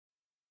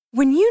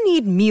When you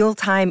need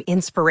mealtime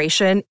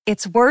inspiration,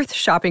 it's worth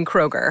shopping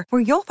Kroger,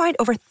 where you'll find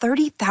over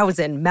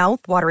 30,000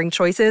 mouth-watering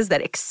choices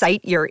that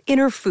excite your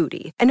inner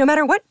foodie. And no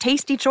matter what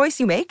tasty choice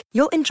you make,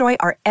 you'll enjoy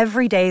our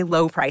everyday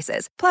low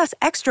prices, plus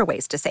extra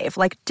ways to save,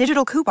 like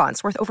digital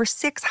coupons worth over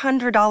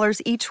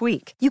 $600 each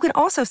week. You can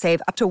also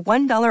save up to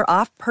 $1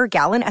 off per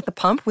gallon at the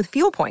pump with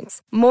fuel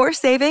points. More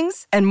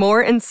savings and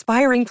more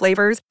inspiring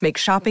flavors make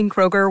shopping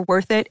Kroger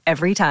worth it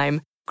every time.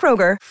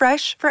 Kroger,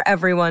 fresh for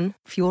everyone.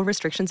 Fuel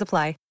restrictions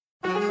apply.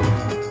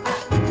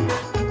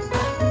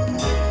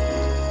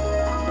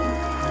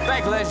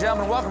 Thank you, ladies and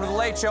gentlemen. Welcome to The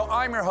Late Show.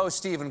 I'm your host,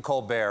 Stephen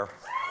Colbert.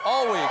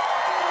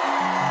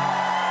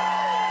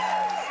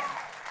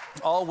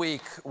 All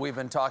week, we've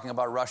been talking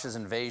about Russia's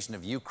invasion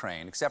of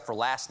Ukraine, except for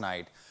last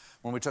night,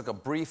 when we took a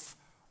brief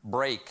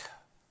break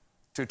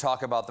to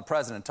talk about the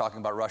president talking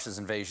about Russia's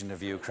invasion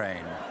of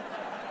Ukraine.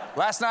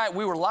 Last night,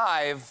 we were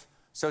live,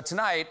 so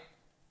tonight,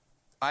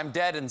 I'm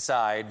dead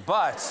inside,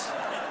 but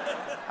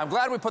I'm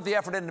glad we put the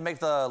effort in to make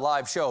the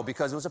live show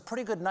because it was a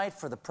pretty good night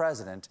for the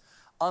president,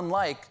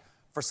 unlike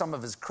for some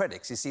of his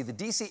critics. You see, the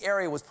D.C.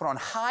 area was put on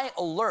high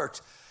alert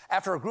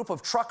after a group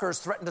of truckers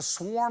threatened to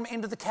swarm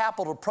into the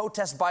Capitol to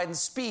protest Biden's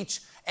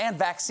speech and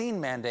vaccine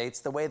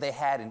mandates the way they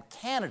had in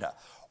Canada.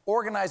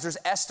 Organizers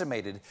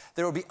estimated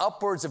there would be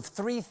upwards of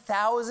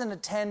 3,000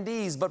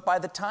 attendees, but by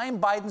the time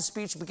Biden's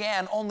speech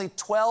began, only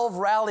 12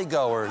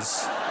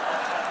 rally-goers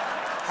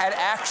had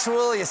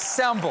actually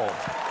assembled.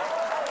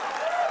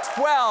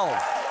 12.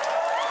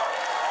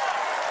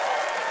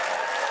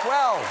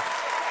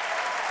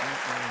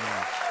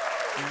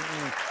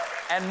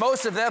 And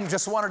most of them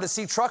just wanted to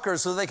see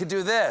truckers so they could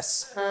do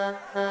this.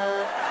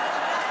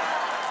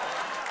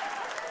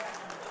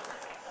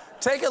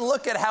 Take a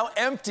look at how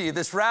empty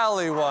this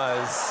rally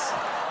was.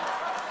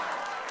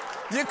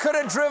 You could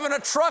have driven a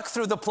truck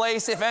through the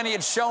place if any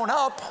had shown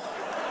up.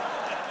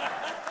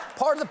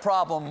 Part of the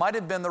problem might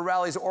have been the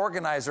rally's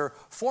organizer,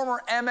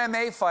 former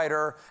MMA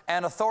fighter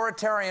and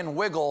authoritarian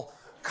wiggle,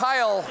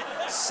 Kyle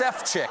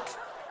Sefcik.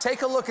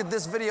 Take a look at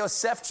this video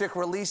Sefcik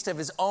released of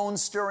his own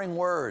stirring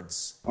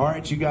words. All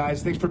right, you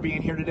guys, thanks for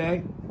being here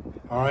today.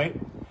 All right,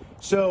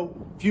 so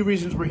a few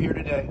reasons we're here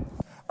today.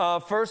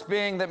 First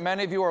being that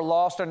many of you are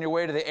lost on your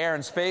way to the Air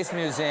and Space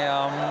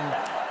Museum.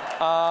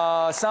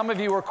 Some of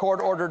you were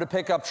court-ordered to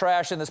pick up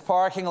trash in this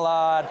parking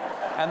lot,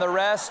 and the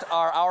rest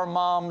are our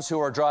moms who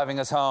are driving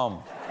us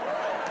home.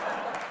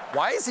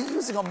 Why is he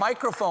using a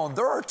microphone?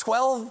 There are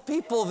 12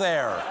 people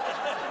there.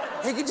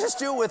 He could just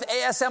do it with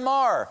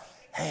ASMR.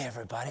 Hey,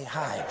 everybody,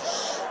 hi.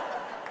 Shh.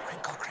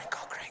 Crinkle,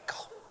 crinkle,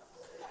 crinkle.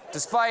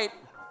 Despite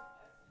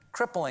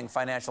crippling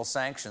financial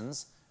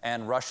sanctions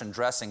and Russian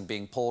dressing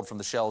being pulled from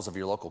the shelves of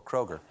your local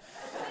Kroger,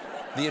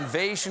 the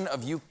invasion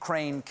of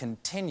Ukraine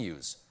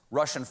continues.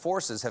 Russian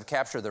forces have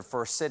captured their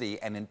first city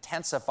and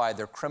intensified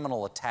their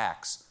criminal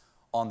attacks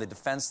on the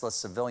defenseless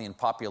civilian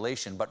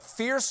population. But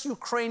fierce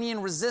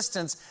Ukrainian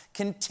resistance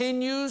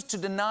continues to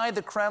deny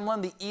the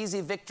Kremlin the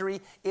easy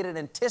victory it had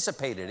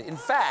anticipated. In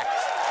fact,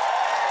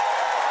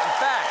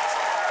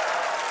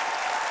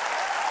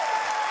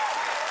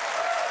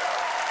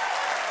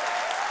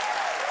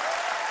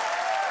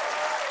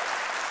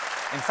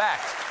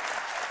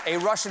 a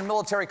Russian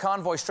military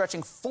convoy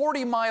stretching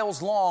 40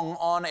 miles long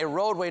on a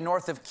roadway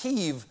north of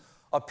Kyiv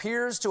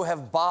appears to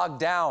have bogged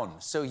down.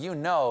 So you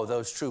know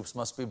those troops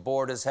must be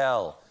bored as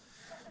hell.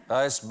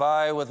 I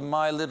spy with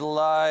my little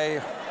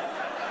eye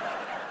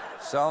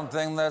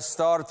something that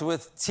starts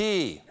with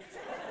T.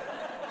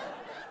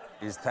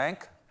 Is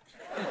tank?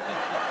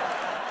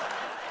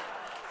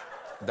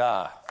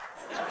 Da.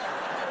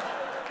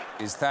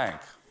 Is tank.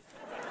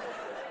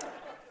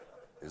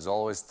 Is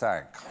always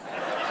tank.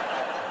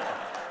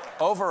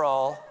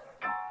 Overall,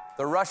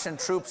 the Russian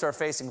troops are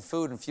facing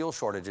food and fuel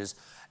shortages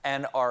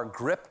and are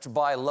gripped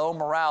by low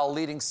morale,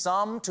 leading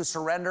some to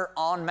surrender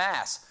en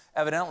masse.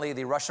 Evidently,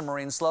 the Russian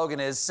Marine slogan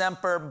is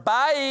Semper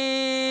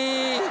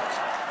Bye!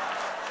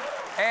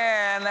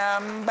 And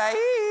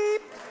bye!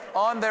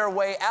 On their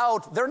way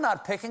out, they're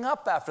not picking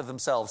up after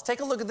themselves.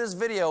 Take a look at this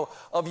video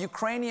of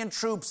Ukrainian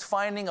troops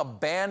finding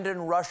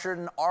abandoned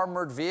Russian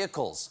armored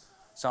vehicles.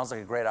 Sounds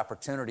like a great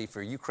opportunity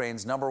for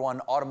Ukraine's #1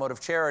 automotive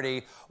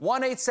charity,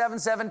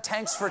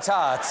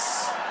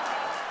 1-877-TANKS-FOR-TOTS.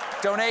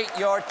 Donate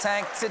your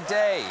tank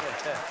today.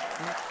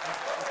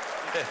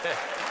 Thank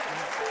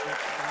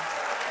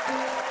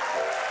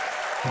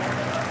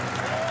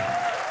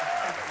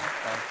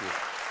you.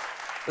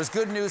 There's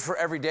good news for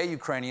everyday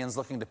Ukrainians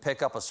looking to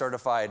pick up a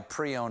certified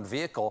pre-owned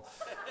vehicle.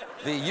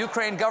 The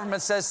Ukraine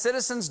government says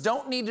citizens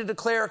don't need to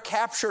declare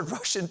captured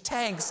Russian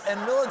tanks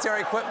and military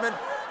equipment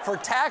for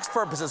tax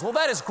purposes. Well,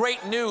 that is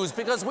great news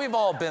because we've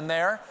all been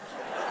there.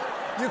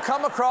 You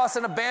come across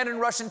an abandoned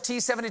Russian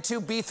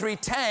T-72B3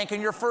 tank and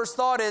your first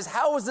thought is,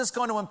 how is this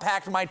going to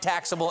impact my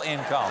taxable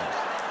income?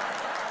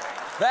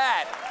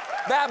 That,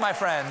 my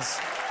friends,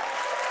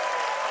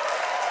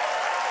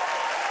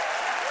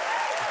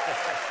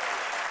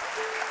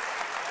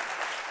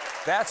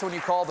 that's when you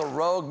call the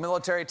rogue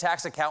military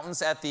tax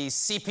accountants at the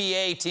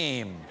CPA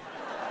team.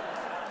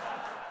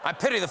 I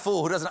pity the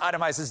fool who doesn't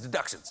itemize his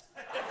deductions.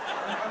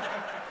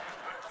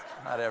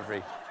 Not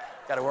every.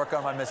 Got to work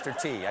on my Mr.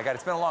 T.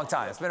 It's been a long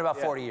time. It's been about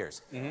 40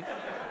 years.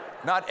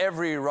 Not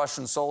every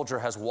Russian soldier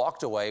has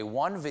walked away.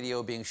 One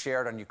video being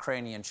shared on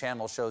Ukrainian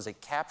channels shows a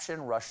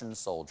captioned Russian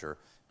soldier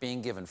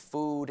being given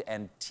food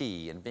and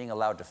tea and being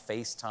allowed to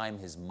FaceTime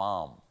his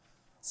mom.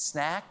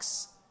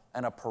 Snacks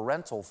and a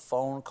parental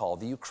phone call.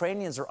 The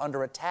Ukrainians are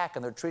under attack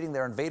and they're treating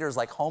their invaders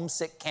like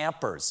homesick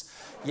campers.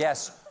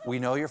 Yes, we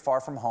know you're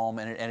far from home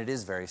and it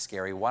is very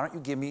scary. Why don't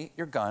you give me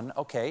your gun?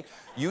 Okay,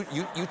 you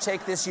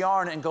take this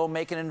yarn and go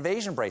make an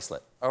invasion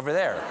bracelet over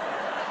there.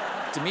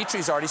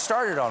 Dimitri's already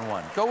started on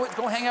one. Go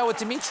hang out with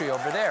Dimitri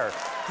over there.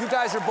 You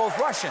guys are both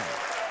Russian.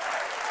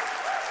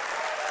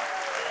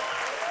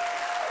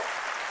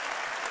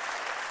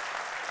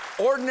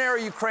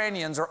 Ordinary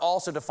Ukrainians are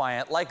also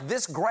defiant, like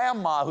this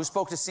grandma who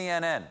spoke to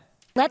CNN.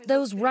 Let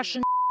those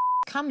Russian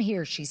come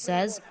here, she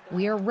says.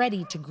 We are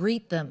ready to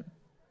greet them.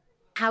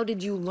 How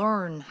did you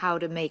learn how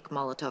to make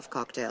Molotov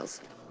cocktails?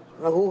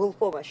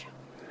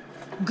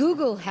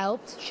 Google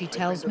helped, she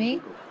tells me.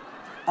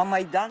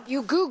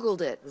 You Googled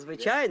it.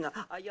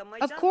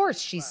 Of course,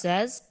 she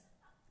says.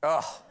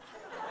 Ugh.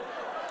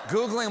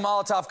 Googling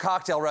Molotov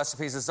cocktail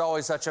recipes is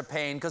always such a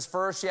pain, because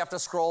first you have to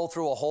scroll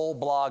through a whole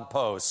blog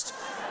post.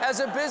 As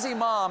a busy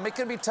mom, it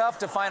can be tough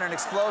to find an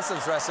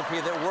explosives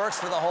recipe that works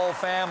for the whole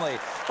family.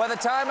 By the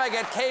time I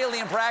get Kaylee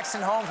and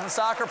Braxton home from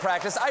soccer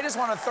practice, I just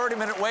want a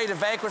 30-minute way to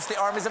vanquish the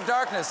armies of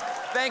darkness.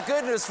 Thank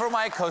goodness for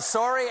my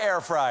Kosori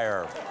air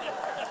fryer.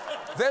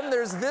 Then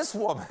there's this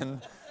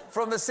woman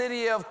from the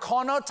city of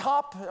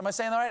Konotop, am I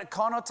saying that right?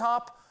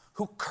 Konotop,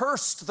 who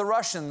cursed the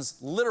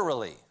Russians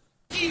literally.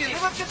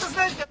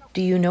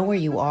 Do you know where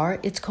you are?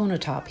 It's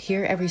Konotop.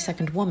 Here, every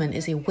second woman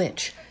is a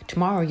witch.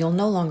 Tomorrow, you'll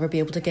no longer be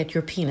able to get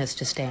your penis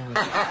to stand.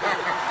 Wow.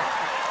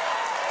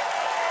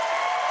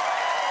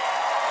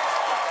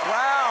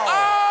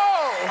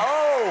 Oh!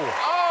 Oh!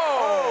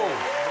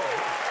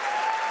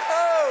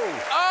 Oh!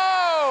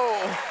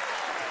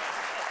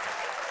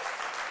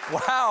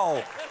 Oh!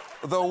 Wow.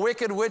 The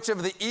Wicked Witch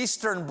of the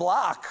Eastern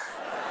Bloc.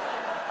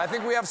 I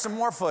think we have some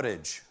more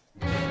footage.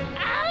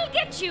 I'll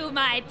get you,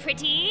 my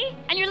pretty,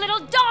 and your little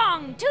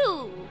dong,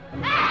 too.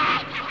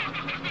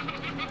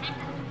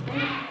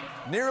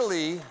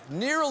 Nearly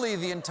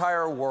the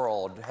entire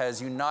world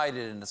has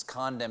united in its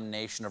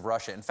condemnation of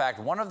Russia. In fact,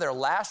 one of their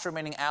last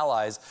remaining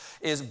allies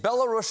is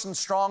Belarusian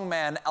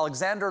strongman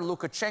Alexander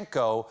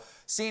Lukashenko,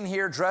 seen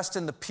here dressed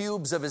in the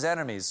pubes of his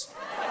enemies.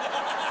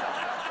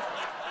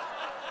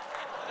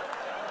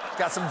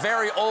 Got some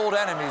very old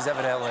enemies,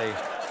 evidently.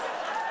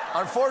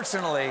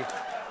 Unfortunately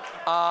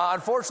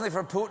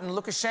for Putin,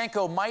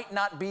 Lukashenko might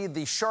not be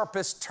the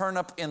sharpest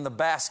turnip in the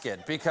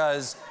basket,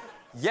 because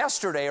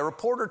yesterday a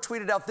reporter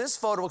tweeted out this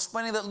photo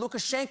explaining that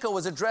Lukashenko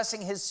was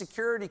addressing his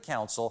Security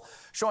Council,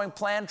 showing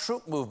planned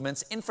troop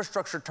movements,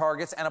 infrastructure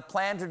targets, and a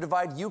plan to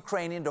divide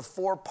Ukraine into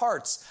 4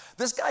 parts.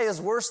 This guy is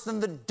worse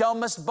than the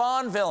dumbest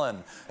Bond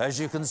villain.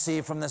 As you can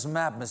see from this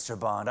map, Mr.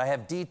 Bond, I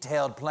have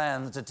detailed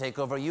plans to take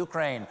over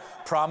Ukraine.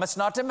 Promise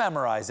not to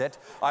memorize it.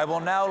 I will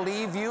now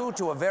leave you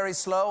to a very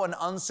slow and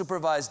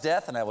unsupervised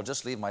death, and I will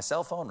just leave my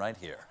cell phone right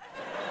here.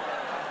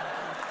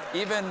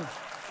 Even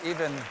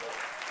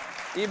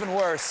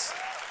worse.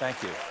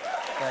 Thank you.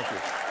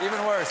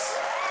 Even worse.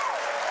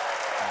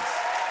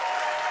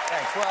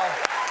 Thanks. Well,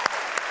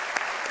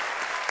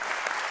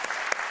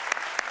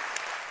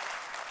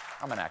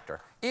 I'm an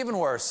actor. Even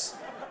worse,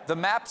 the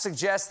map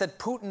suggests that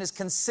Putin is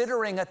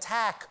considering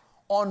attack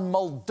on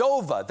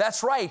Moldova.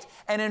 That's right,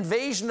 an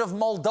invasion of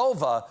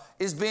Moldova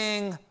is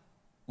being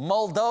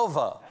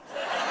Moldova.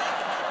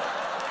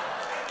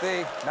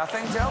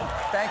 Nothing, Joe?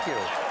 Thank you.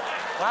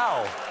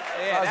 Wow.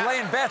 Yeah, I was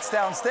laying bets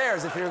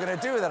downstairs if you were going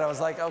to do that. I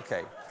was like,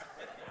 okay.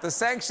 The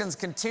sanctions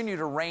continue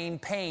to rain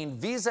pain.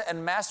 Visa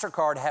and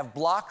MasterCard have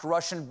blocked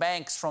Russian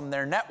banks from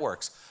their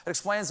networks. It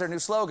explains their new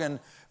slogan,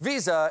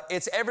 Visa,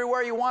 it's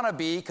everywhere you want to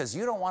be because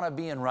you don't want to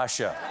be in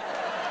Russia.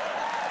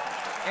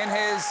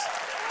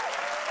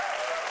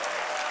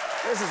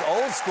 This is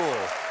old school.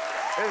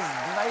 This is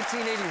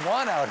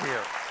 1981 out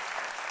here.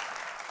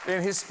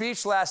 In his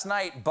speech last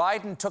night,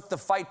 Biden took the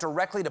fight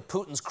directly to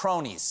Putin's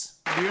cronies.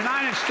 The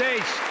United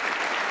States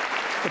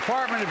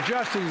Department of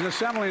Justice is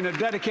assembling a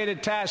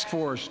dedicated task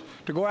force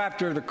to go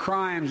after the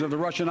crimes of the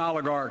Russian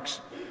oligarchs.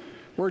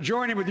 We're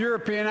joining with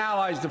European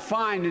allies to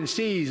find and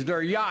seize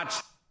their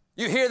yachts.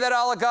 You hear that,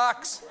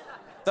 oligarchs?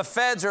 The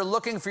feds are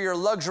looking for your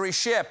luxury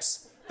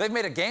ships. They've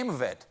made a game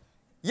of it.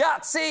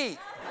 Yahtzee!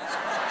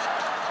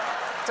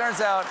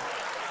 Turns out...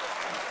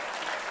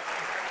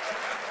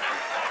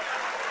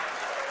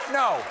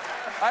 No,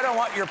 I don't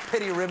want your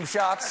pity rim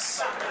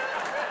shots.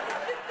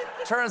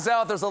 Turns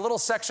out there's a little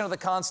section of the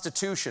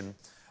Constitution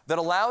that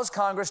allows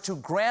Congress to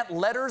grant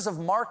letters of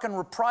marque and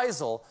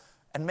reprisal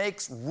and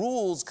makes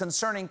rules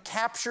concerning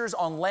captures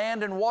on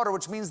land and water,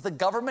 which means the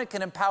government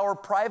can empower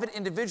private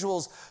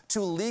individuals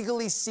to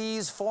legally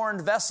seize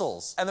foreign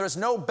vessels. And there's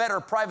no better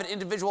private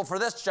individual for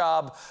this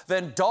job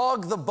than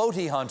Dog the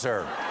Boaty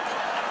Hunter.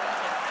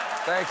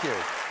 Thank you.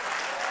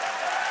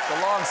 The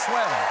long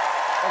swim.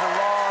 There's a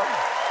long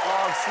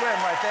swim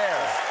right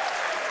there.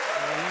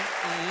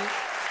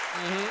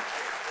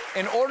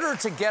 In order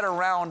to get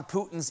around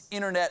Putin's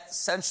internet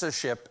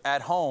censorship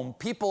at home,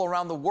 people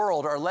around the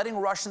world are letting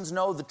Russians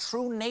know the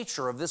true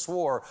nature of this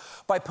war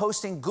by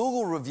posting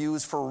Google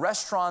reviews for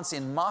restaurants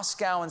in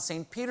Moscow and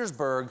St.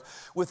 Petersburg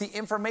with the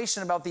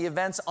information about the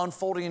events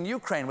unfolding in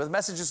Ukraine, with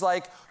messages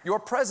like, "Your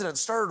president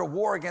started a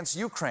war against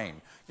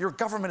Ukraine. Your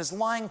government is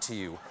lying to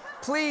you.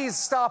 Please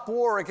stop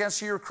war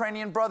against your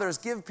Ukrainian brothers.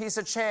 Give peace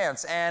a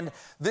chance." And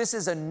 "This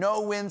is a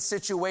no-win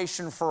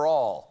situation for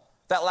all."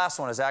 That last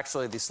one is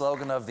actually the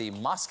slogan of the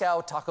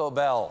Moscow Taco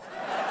Bell.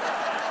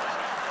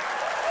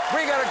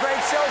 We got a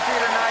great show for you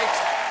tonight.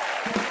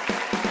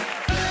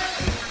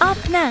 Up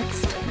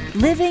next,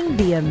 living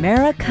the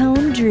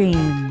Americone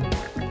dream.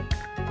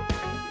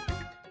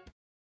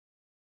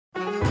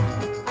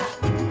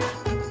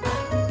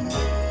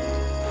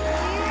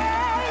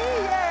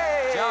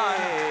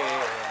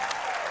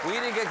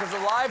 Because the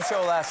live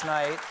show last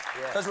night,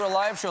 because we're a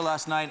live show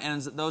last night,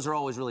 and those are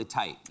always really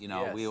tight. You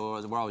know,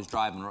 we're always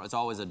driving. It's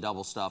always a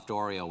double stuffed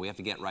Oreo. We have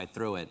to get right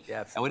through it.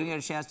 Yes. And we didn't get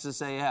a chance to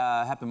say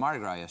Happy Mardi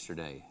Gras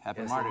yesterday.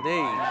 Happy Mardi Gras.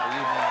 Indeed.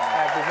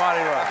 Happy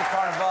Mardi Gras. Happy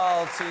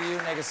Carnival to you,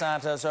 Nega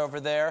Santos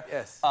over there.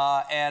 Yes.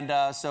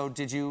 So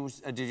did you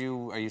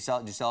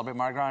celebrate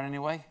Mardi Gras in any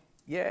way?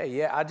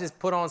 Yeah. I just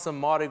put on some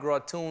Mardi Gras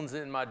tunes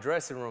in my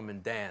dressing room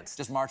and danced.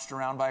 Just marched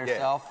around by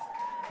yourself? Yeah.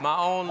 My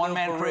own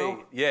one-man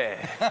crew? Yeah,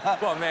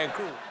 one-man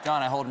crew.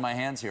 John, I hold in my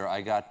hands here.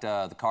 I got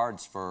the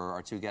cards for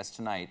our two guests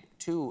tonight.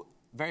 Two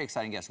very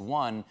exciting guests.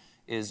 One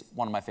is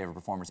one of my favorite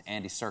performers,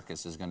 Andy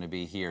Serkis, is going to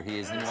be here. He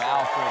is the new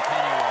Alfred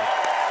Pennyworth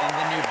in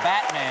the new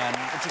Batman,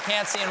 which you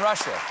can't see in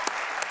Russia.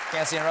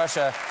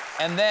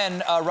 And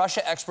then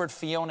Russia expert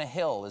Fiona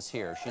Hill is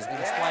here. She's going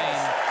to explain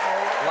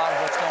a lot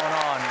of what's going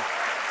on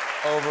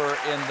over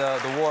in the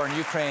war in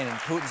Ukraine and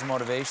Putin's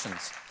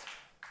motivations.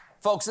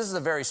 Folks, this is a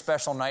very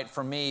special night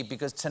for me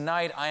because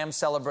tonight I am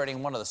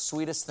celebrating one of the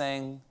sweetest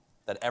things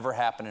that ever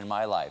happened in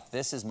my life.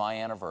 This is my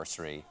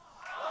anniversary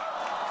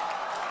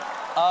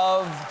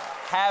of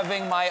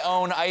having my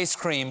own ice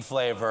cream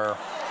flavor.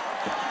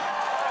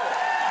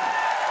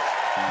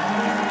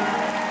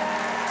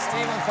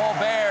 Stephen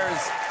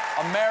Colbert's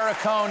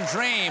Americone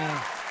Dream.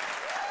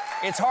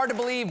 It's hard to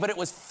believe, but it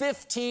was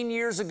 15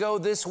 years ago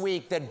this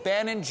week that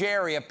Ben and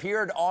Jerry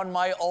appeared on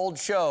my old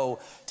show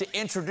to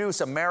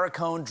introduce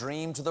Americone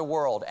Dream to the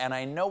world. And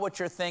I know what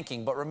you're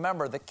thinking, but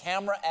remember, the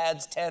camera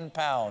adds 10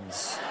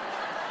 pounds.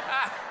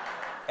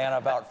 And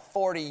about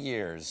 40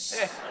 years.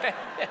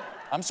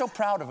 I'm so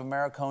proud of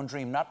Americone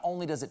Dream. Not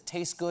only does it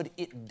taste good,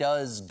 it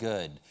does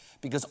good.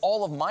 Because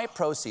all of my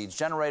proceeds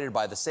generated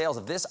by the sales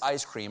of this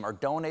ice cream are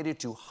donated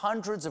to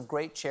hundreds of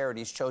great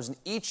charities chosen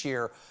each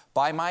year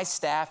by my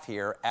staff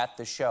here at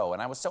the show.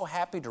 And I was so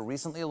happy to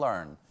recently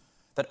learn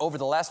that over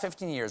the last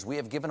 15 years, we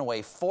have given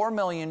away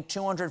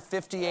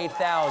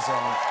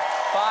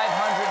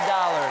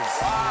 $4,258,500.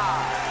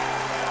 Wow.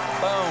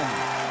 Boom.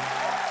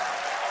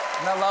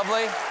 Isn't that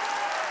lovely?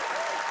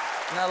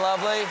 Isn't that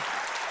lovely?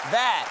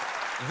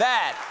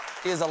 That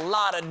is a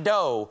lot of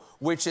dough,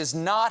 which is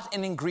not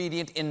an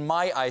ingredient in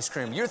my ice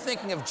cream. You're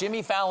thinking of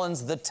Jimmy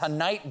Fallon's The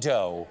Tonight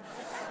Dough,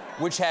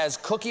 which has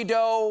cookie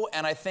dough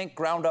and I think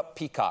ground up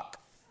peacock.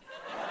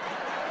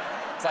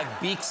 It's like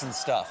beaks and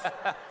stuff.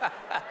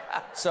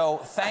 So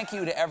thank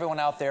you to everyone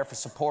out there for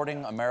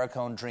supporting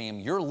Americone Dream.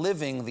 You're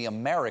living the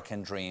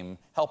American dream,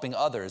 helping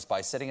others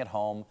by sitting at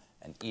home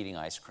and eating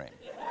ice cream.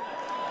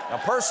 Now,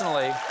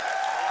 personally,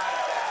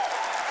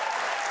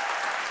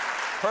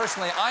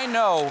 I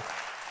know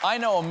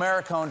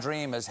Americone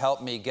Dream has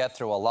helped me get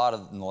through a lot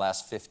in the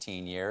last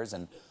 15 years.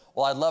 And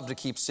while I'd love to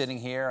keep sitting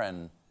here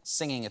and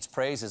singing its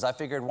praises, I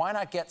figured why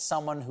not get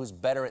someone who's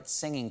better at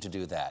singing to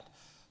do that?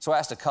 So I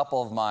asked a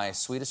couple of my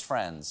sweetest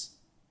friends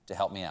to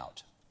help me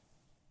out.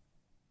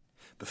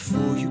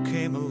 Before you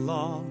came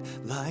along,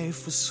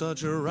 life was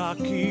such a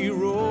rocky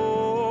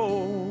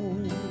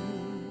road.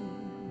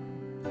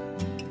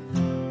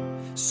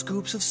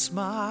 Scoops of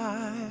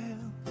smiles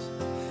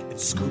and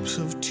scoops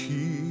of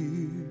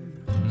tears.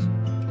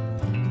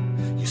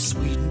 Your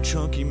sweet and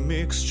chunky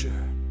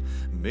mixture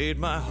made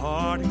my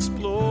heart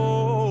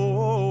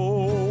explode.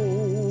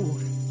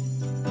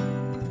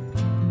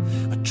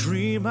 A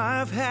dream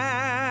I've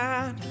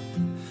had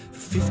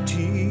for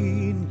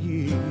 15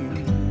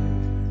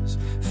 years.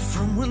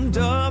 From when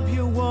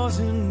W was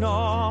in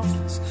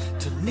office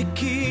to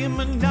Nicki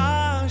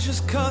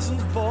Minaj's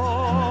cousin's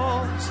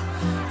balls.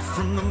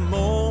 From the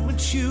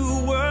moment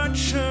you were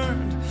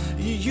churned,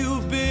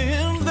 you've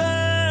been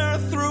there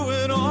through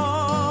it all.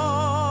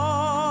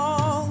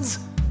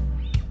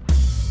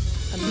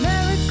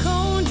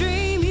 Americone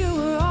Dream, you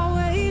were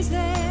always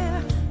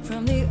there.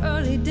 From the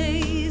early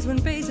days when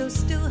Bezos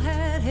still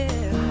had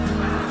hair.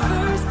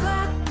 First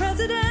black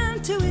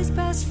president to his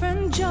best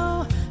friend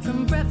Joe.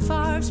 From Brett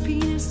Favre's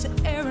penis to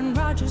Aaron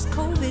Rodgers'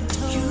 COVID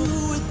toe.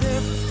 You were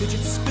there for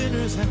fidget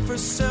spinners and for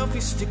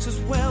selfie sticks as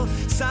well.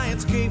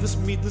 Science gave us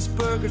meatless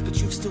burgers,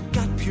 but you've still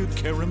got pure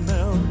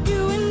caramel.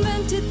 You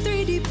invented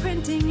 3D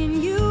printing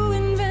and you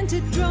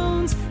invented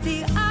drones.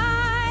 The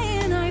I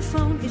in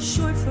iPhone is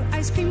short for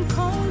ice cream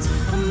cones.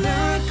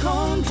 Americone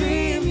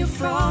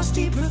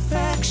frosty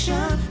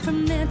perfection.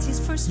 From Nancy's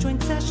first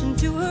joint session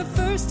to her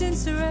first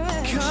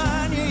insurrection.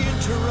 Kanye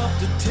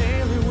interrupted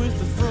Taylor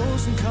with a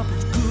frozen cup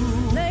of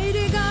goo.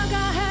 Lady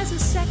Gaga has a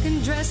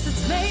second dress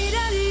that's made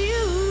out of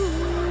you.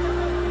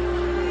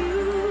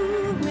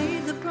 You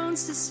made the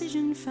bronze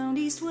decision, found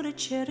Eastwood a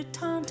chair to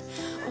taunt.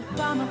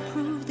 Obama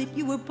proved that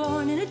you were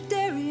born in a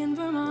dairy in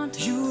Vermont.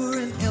 You were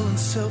an Ellen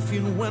selfie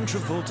and when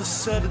Travolta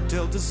said a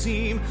Delta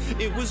Zine.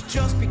 It was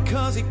just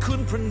because he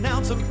couldn't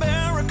pronounce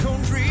American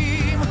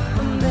Dream.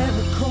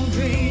 American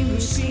Dream,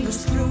 You've seen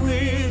us through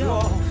it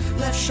all.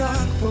 Left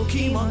Shark,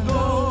 Pokemon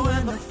Go,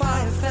 and the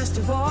Fire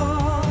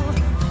Festival.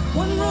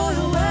 one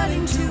royal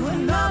wedding to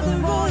another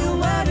royal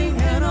wedding,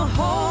 and a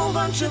whole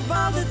bunch of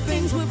other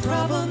things we're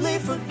probably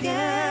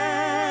forgetting.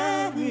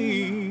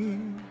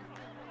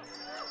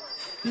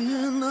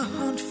 In the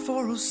hunt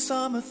for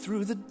Osama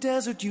through the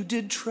desert you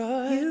did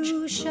trudge.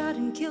 You shot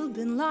and killed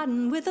Bin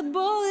Laden with a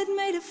bullet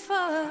made of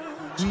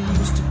fudge. We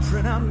used to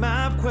print out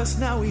MapQuest,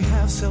 now we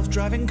have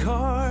self-driving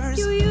cars.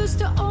 You used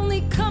to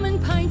only come in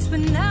pints, but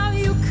now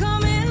you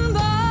come in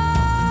bars.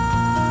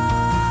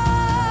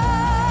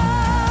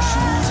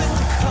 Choosing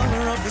the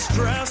color of this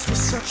dress was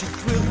such a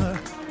thriller.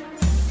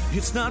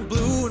 It's not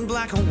blue and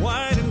black and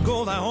white and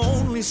gold, I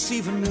only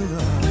see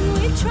vanilla.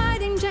 When we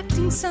tried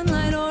injecting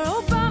sunlight, or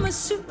Obama's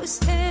suit was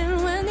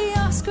tan. When the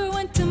Oscar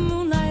went to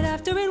Moonlight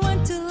after it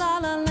went to La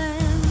La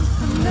Land.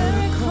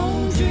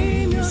 American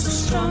Dream, you're so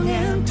strong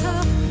and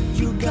tough.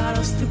 You got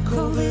us through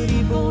COVID,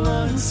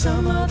 Ebola, and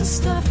some other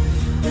stuff.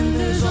 Then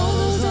there's all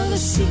those other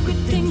secret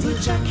things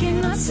which I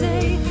cannot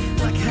say.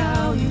 Like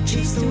how you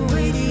chased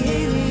away the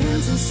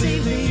aliens and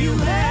saved the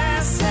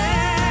USA.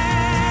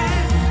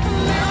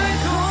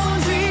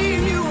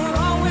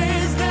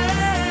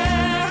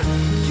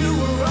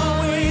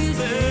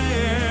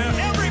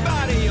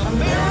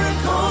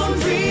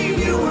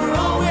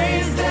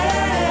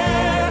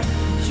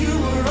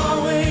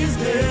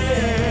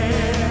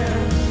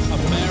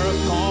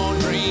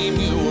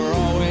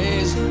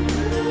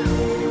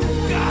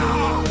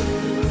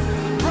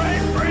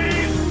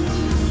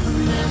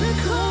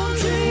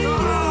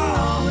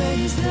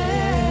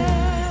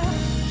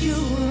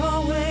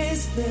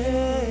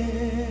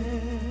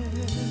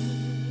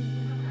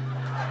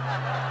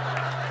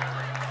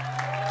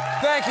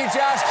 Thank you,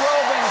 Josh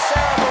Groban,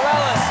 Sara,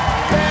 Bareilles,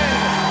 Ben,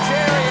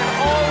 Jerry, and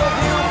all of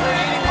you for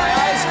eating my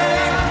ice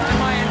cream, and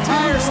my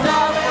entire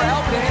staff for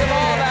helping to give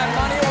all that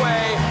money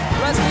away.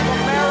 Let's keep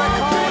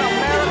American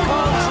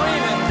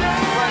dreaming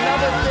for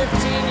another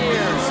 15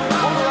 years.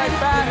 We'll be right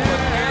back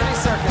with Andy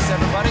Serkis,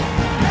 everybody.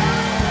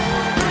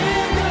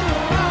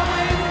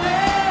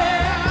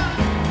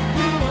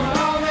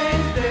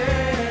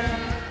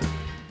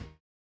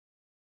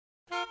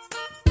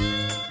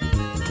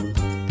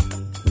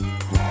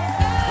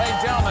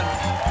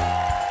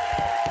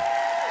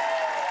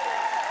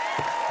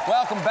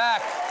 Welcome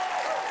back.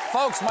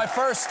 Folks, my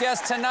first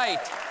guest tonight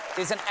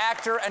is an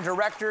actor and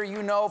director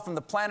you know from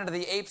the Planet of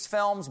the Apes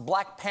films,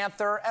 Black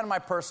Panther, and my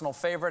personal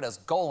favorite as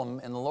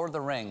Gollum in The Lord of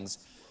the Rings.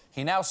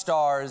 He now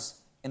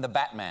stars in The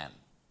Batman.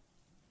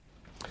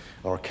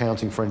 Our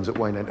accounting friends at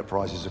Wayne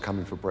Enterprises are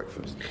coming for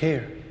breakfast.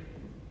 Here?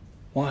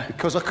 Why?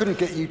 Because I couldn't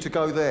get you to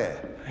go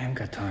there. I haven't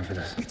got time for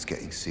this. It's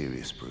getting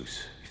serious,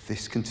 Bruce. If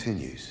this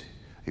continues,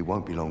 it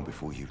won't be long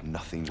before you've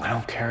nothing left. I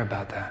don't care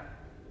about that.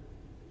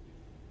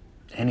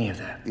 Any of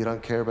that. You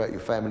don't care about your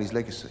family's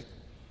legacy?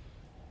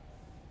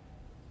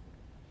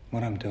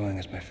 What I'm doing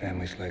is my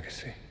family's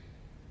legacy.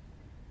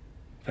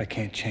 If I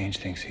can't change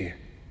things here,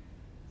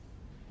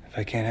 if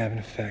I can't have an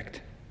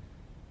effect,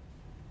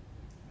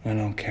 I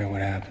don't care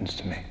what happens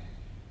to me.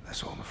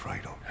 That's what I'm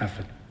afraid of.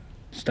 Alfred,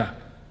 stop.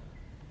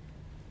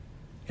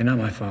 You're not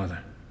my father.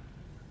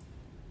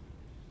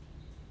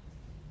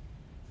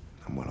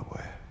 I'm well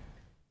aware.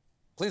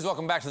 Please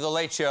welcome back to The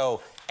Late Show,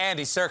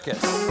 Andy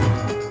Serkis.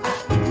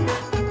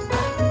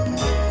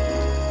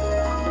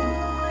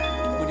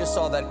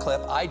 Saw that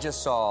clip. I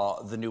just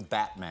saw the new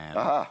Batman.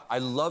 I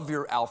love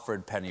your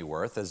Alfred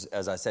Pennyworth,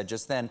 as I said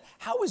just then.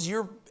 How is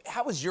your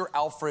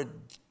Alfred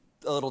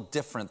a little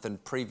different than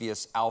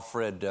previous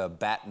Alfred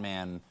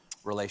Batman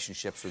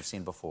relationships we've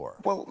seen before?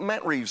 Well,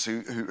 Matt Reeves,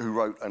 who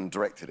wrote and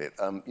directed it,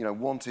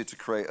 wanted to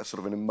create a sort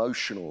of an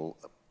emotional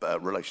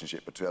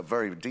relationship, but a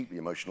very deeply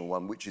emotional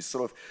one, which is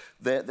sort of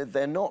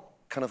they're not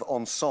kind of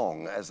on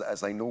song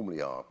as they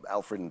normally are.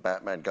 Alfred and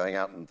Batman going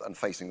out and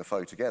facing the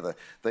foe together.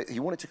 He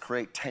wanted to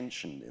create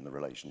tension in the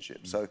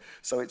relationship. So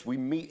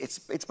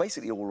it's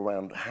basically all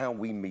around how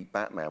we meet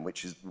Batman,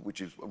 which is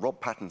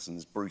Rob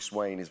Pattinson's Bruce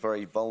Wayne is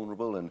very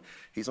vulnerable and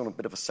he's on a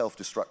bit of a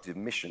self-destructive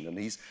mission and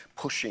he's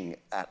pushing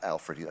at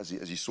Alfred, as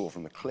you saw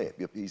from the clip.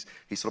 He's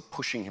sort of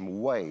pushing him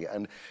away,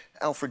 and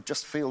Alfred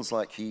just feels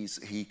like he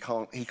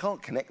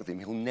can't connect with him.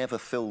 He'll never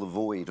fill the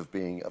void of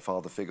being a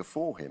father figure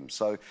for him.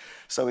 So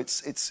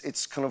it's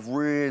it's kind of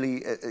really,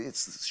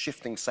 it's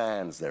shifting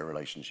sands, their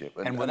relationship.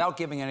 And without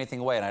giving anything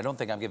away, and I don't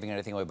think I'm giving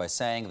anything away by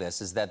saying this,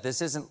 is that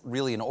this isn't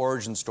really an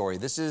origin story.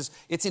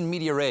 It's in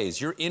media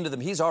res. You're into them.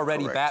 He's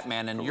already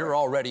Batman, and you're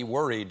already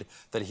worried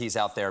that he's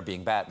out there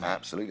being Batman.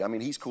 Absolutely. I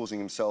mean, he's causing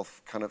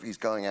himself he's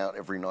going out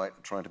every night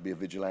trying to be a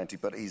vigilante,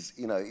 but he's,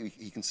 you know,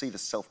 he can see the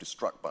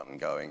self-destruct button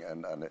going,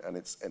 and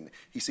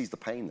he sees the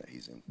pain that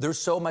he's in. There's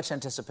so much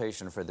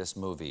anticipation for this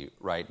movie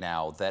right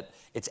now that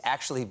it's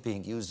actually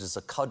being used as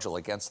a cudgel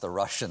against the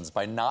Russians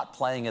by not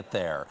playing it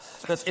there.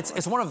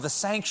 It's one of the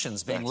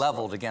sanctions being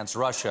leveled against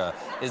Russia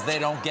is they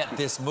don't get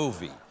this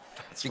movie.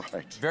 That's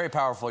right. Very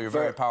powerful. You're a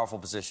very powerful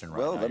position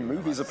right now. Well, the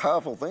movie's a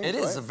powerful thing. It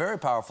is a very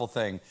powerful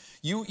thing.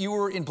 You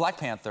were in Black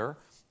Panther,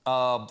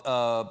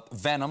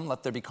 Venom,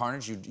 Let There Be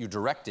Carnage, you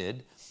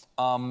directed.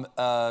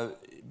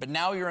 But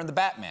now you're in the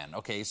Batman.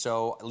 Okay,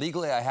 so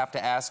legally I have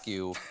to ask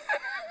you,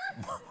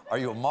 are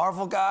you a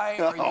Marvel guy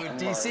or are you a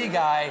DC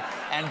guy?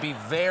 And be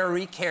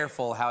very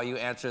careful how you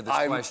answer this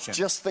question. I'm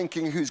just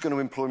thinking who's going to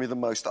employ me the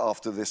most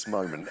after this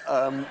moment.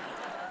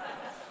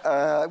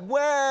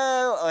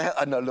 Well,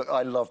 no, look,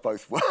 I love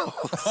both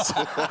worlds.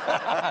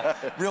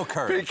 Real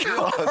courage.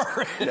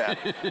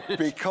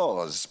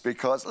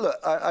 Because, look,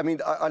 I mean,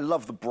 I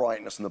love the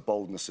brightness and the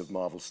boldness of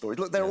Marvel stories.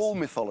 Look, they're all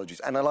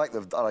mythologies, and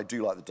I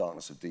do like the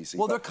darkness of DC.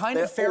 Well, they're kind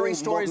of fairy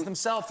stories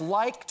themselves,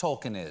 like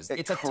Tolkien is.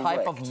 It's a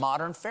type of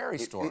modern fairy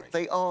story.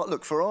 They are,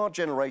 look, for our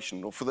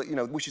generation, or for the, you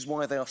know, which is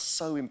why they are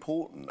so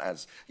important.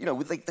 As you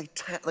know, they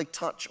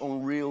touch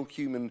on real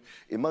human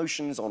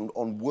emotions,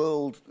 on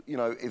world, you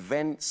know,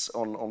 events,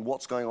 on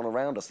what's going on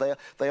around us.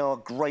 They are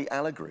great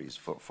allegories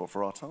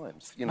for our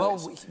times. You know,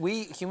 well,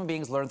 we human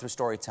beings learn through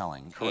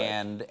storytelling.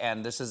 Correct.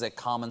 And this is a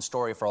common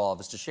story for all of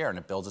us to share, and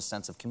it builds a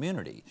sense of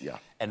community. Yeah.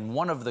 And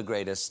one of the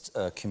greatest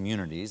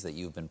communities that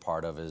you've been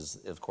part of is,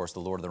 of course, The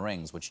Lord of the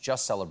Rings, which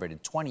just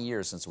celebrated 20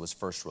 years since it was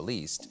first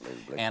released.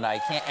 And I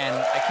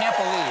can't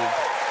believe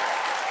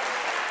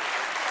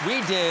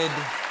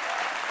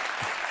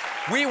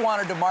we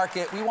wanted to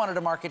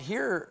market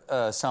here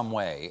some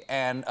way,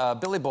 and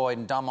Billy Boyd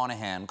and Don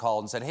Monahan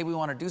called and said, "Hey, we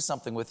want to do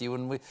something with you,"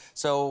 and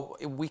so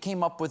we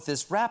came up with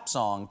this rap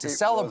song to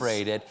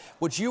celebrate it,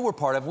 which you were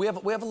part of. We have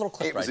a little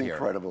clip right here. It was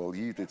incredible.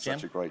 You did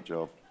such a great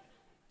job.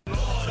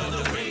 Lord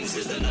of the Rings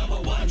is the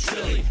 #1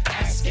 trilly.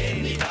 Ask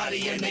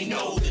anybody and they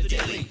know the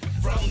dilly.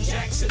 From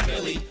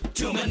Jacksonville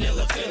to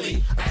Manila,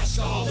 Philly. Ask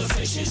all the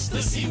fishes,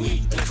 the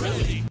seaweed, the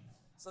krilly.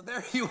 So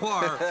there you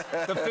are,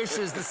 the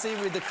fishes, the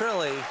seaweed, the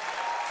krilly.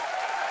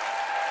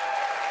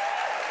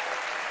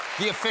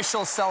 The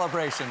official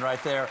celebration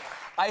right there.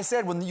 I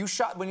said when you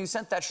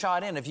sent that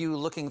shot in, of you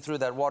looking through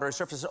that watery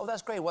surface, oh,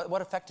 that's great.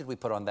 What effect did we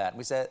put on that?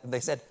 They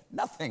said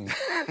nothing.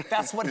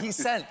 That's what he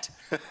sent.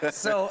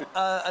 So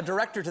a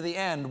director to the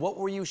end. What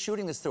were you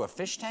shooting this through? A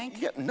fish tank?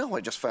 Yeah, no.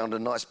 I just found a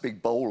nice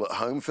big bowl at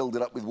home, filled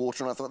it up with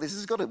water, and I thought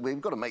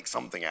we've got to make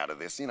something out of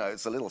this. You know,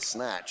 it's a little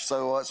snatch.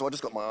 So I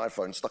just got my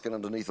iPhone, stuck it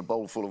underneath a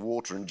bowl full of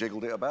water, and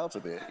jiggled it about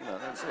a bit. You know,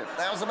 that's it.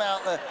 That was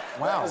about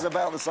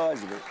the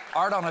size of it.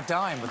 Art on a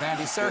dime with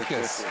Andy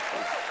Serkis.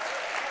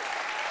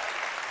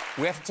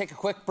 We have to take a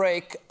quick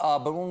break,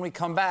 but when we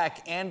come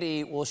back,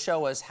 Andy will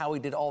show us how he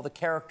did all the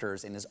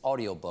characters in his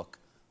audiobook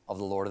of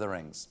The Lord of the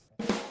Rings.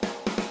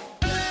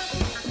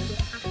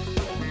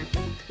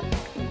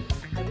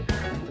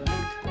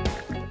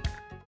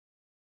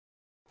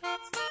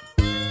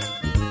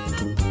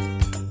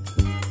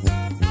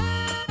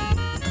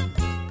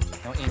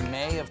 Now, in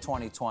May of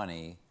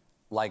 2020,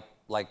 like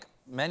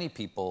many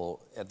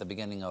people at the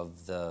beginning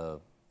of the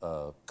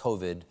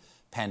COVID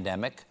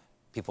pandemic,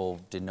 people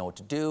didn't know what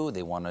to do.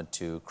 They wanted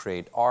to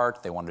create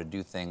art. They wanted to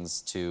do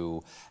things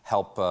to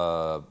help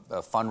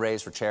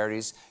fundraise for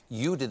charities.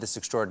 You did this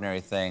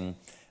extraordinary thing,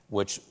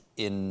 which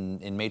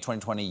in May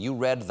 2020, you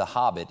read The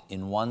Hobbit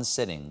in one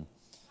sitting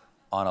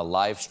on a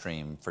live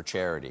stream for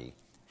charity.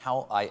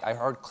 I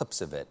heard clips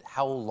of it.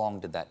 How long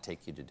did that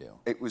take you to do?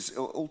 It was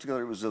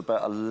altogether. It was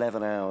about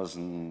 11 hours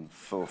and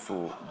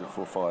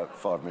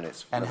 5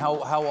 minutes. And how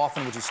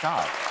often would you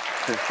stop?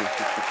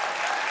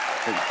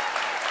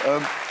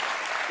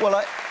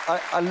 Well,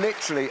 I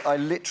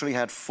literally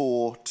had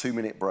 4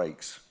 2-minute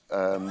breaks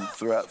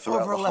throughout the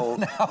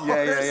whole.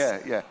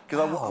 Hours. Yeah. Because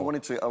I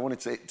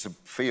wanted it to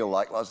feel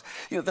like I was.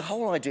 You know, the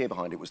whole idea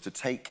behind it was to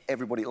take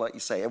everybody, like you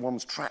say, everyone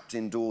was trapped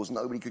indoors,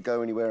 nobody could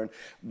go anywhere, and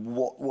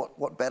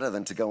what better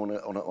than to go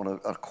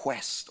on a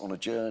quest, on a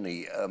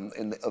journey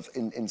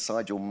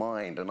inside your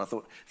mind? And I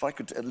thought if I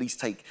could at least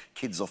take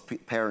kids off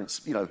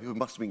parents, you know, who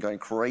must have been going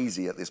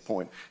crazy at this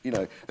point, you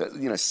know,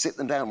 sit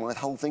them down. My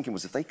whole thinking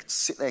was if they could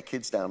sit their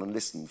kids down and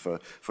listen for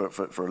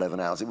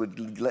 11 hours, it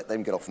would let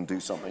them get off and do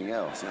something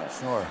else. You know?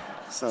 Sure.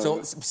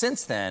 So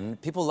since then,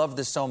 people love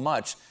this so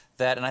much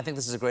that, and I think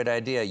this is a great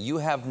idea, you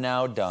have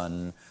now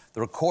done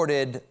the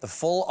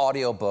full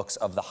audiobooks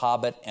of The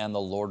Hobbit and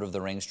The Lord of the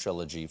Rings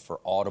trilogy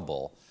for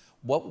Audible.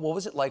 What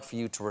was it like for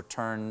you to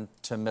return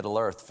to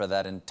Middle-earth for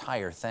that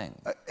entire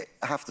thing? I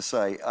have to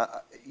say,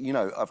 you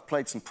know, I've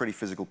played some pretty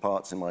physical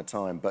parts in my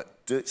time, but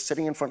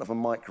sitting in front of a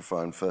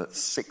microphone for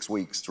 6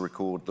 weeks to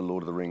record The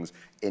Lord of the Rings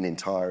in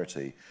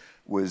entirety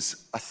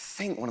was, I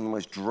think, one of the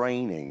most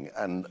draining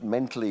and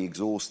mentally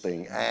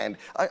exhausting. And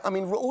I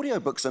mean,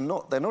 audiobooks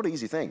they're not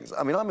easy things.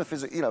 I mean, I'm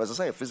as I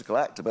say, a physical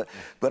actor,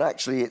 but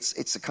actually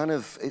it's a kind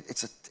of,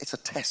 it's a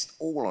test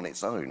all on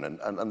its own,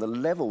 and the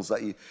levels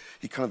that you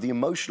kind of, the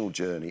emotional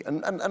journey,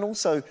 and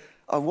also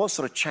I was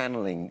sort of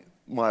channeling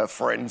my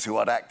friends who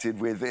I'd acted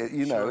with,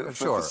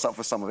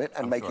 for some of it,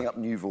 and making up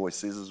new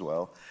voices as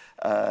well.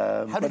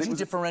 How did you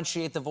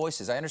differentiate the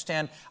voices? I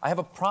understand. I have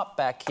a prop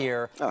back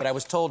here that I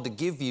was told to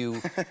give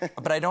you,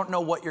 but I don't know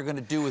what you're going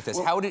to do with this.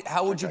 Well,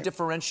 how would you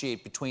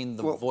differentiate between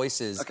the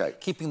voices,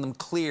 keeping them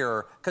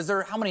clear? Because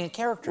how many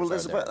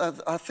characters are there?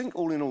 I think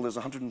all in all, there's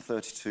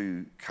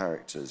 132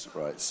 characters,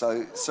 right?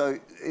 So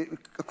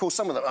of course,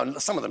 some of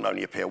them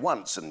only appear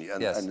once, and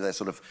they're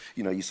sort of,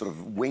 you're sort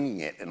of winging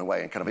it in a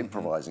way and kind of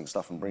improvising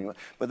stuff and bringing.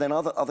 But then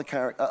other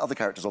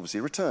characters obviously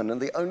return, and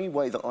the only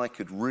way that I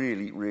could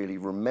really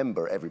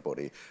remember everybody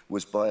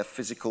was by a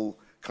physical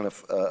kind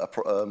of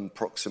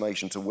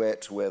approximation to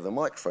where the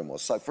microphone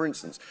was. So, for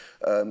instance,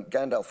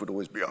 Gandalf would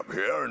always be up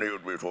here, and he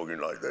would be talking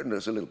like that. And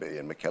there's a little bit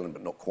Ian McKellen,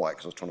 but not quite,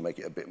 because I was trying to make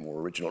it a bit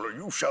more original.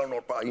 You shall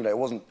not pass. It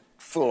wasn't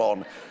full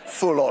on.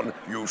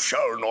 You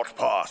shall not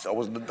pass. I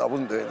wasn't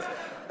doing that.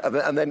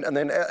 And then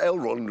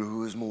Elrond, who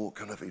was more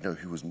kind of,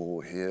 he was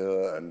more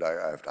here, and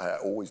I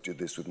always did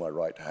this with my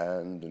right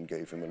hand and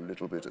gave him a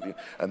little bit of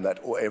and that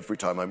every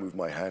time I moved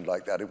my hand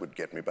like that, it would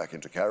get me back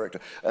into character.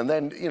 And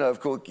then, of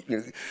course,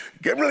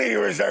 Gimli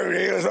was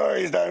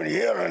always down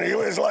here, and he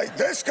was like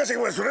this because he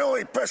was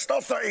really pissed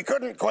off that he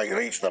couldn't quite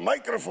reach the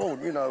microphone,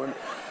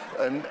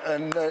 and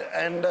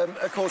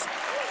of course.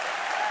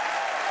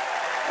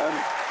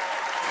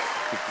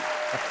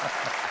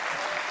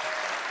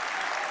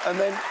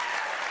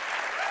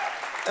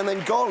 And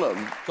then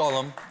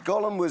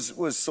Gollum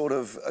was sort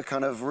of a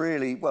kind of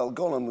really, well,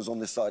 Gollum was on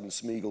this side and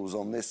Smeagol was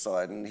on this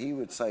side, and he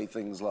would say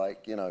things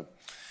like, we want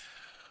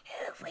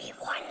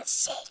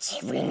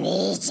it, we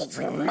need it,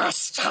 we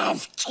must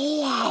have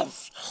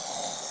Kiev.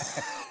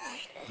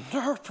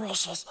 No,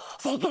 precious,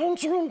 they're going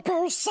to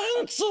impose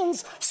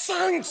sanctions.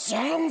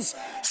 Sanctions,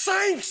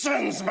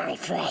 my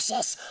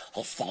precious.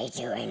 If they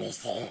do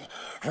anything,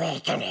 we're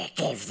gonna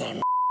give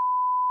them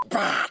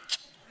back.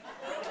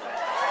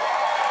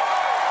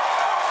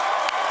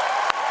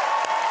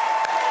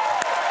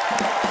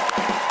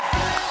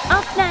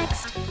 Up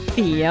next,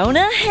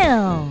 Fiona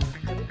Hill.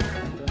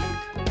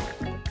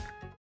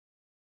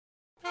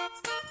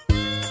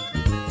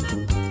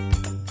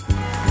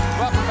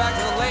 Welcome back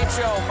to The Late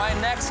Show. My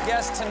next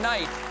guest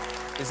tonight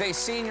is a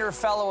senior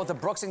fellow at the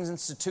Brookings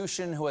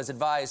Institution who has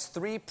advised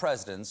 3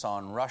 presidents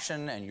on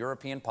Russian and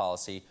European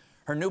policy.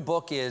 Her new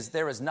book is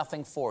There Is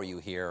Nothing For You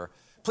Here.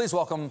 Please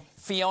welcome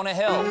Fiona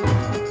Hill.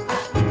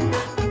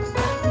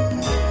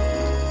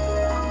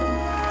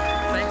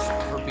 Thanks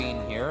for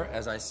being here.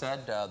 As I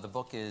said, the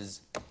book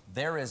is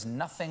There Is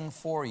Nothing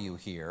For You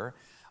Here.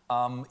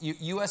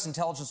 U.S.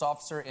 intelligence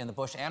officer in the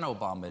Bush and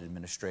Obama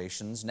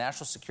administrations,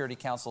 National Security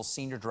Council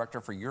Senior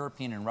Director for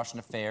European and Russian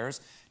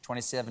Affairs,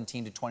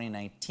 2017 to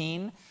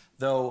 2019.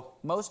 Though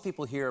most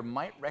people here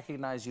might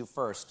recognize you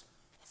first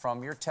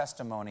from your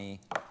testimony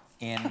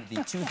in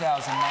the 2019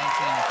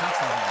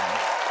 impeachment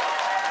hearings.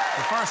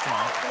 The first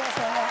one,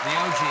 the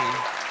OG,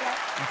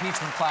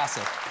 impeachment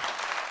classic.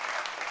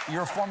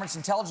 You're a former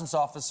intelligence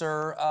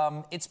officer.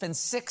 It's been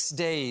 6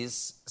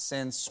 days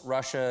since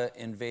Russia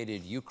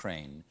invaded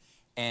Ukraine,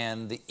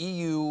 and the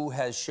EU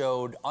has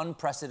showed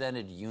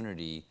unprecedented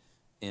unity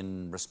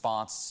in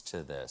response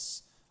to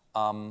this.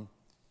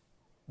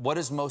 What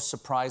is most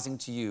surprising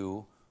to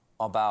you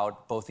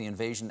about both the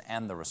invasion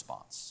and the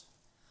response?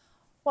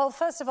 Well,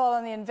 first of all,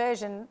 on the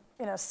invasion,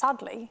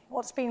 sadly,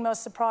 what's been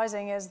most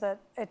surprising is that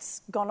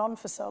it's gone on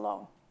for so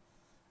long.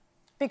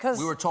 Because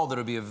we were told that it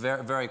would be a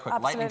very, very quick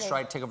lightning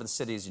strike, take over the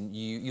cities, and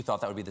you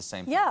thought that would be the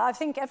same thing. Yeah, I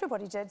think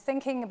everybody did,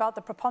 thinking about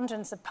the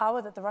preponderance of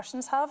power that the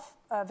Russians have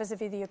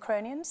vis-a-vis the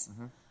Ukrainians.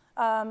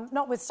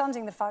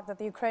 Notwithstanding the fact that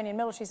the Ukrainian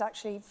military is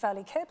actually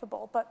fairly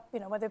capable, but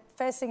when they're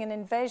facing an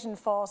invasion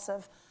force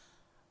of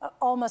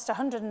almost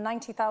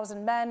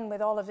 190,000 men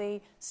with all of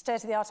the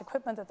state-of-the-art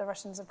equipment that the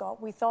Russians have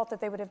got, we thought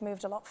that they would have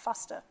moved a lot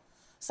faster.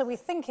 So we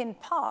think, in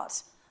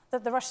part,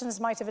 that the Russians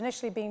might have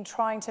initially been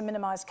trying to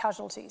minimize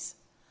casualties.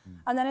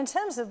 And then in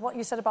terms of what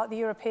you said about the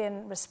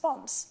European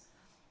response,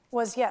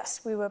 was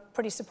yes, we were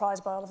pretty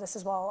surprised by all of this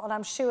as well. And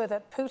I'm sure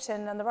that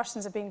Putin and the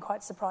Russians have been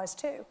quite surprised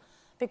too,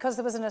 because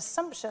there was an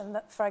assumption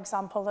that, for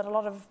example, that a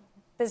lot of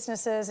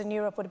businesses in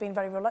Europe would have been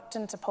very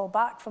reluctant to pull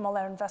back from all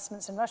their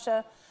investments in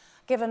Russia,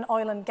 given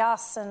oil and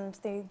gas and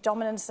the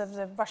dominance of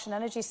the Russian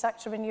energy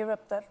sector in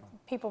Europe, that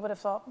people would have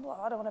thought, well,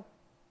 I don't want to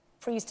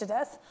freeze to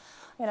death.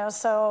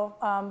 So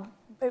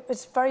it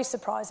was very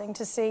surprising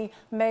to see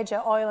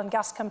major oil and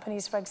gas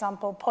companies, for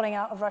example, pulling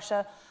out of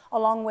Russia,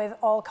 along with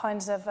all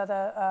kinds of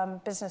other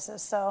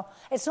businesses. So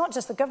it's not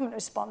just the government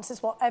response,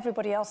 it's what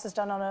everybody else has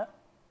done on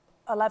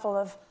a level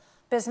of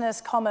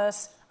business,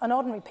 commerce, and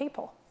ordinary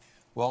people.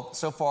 Well,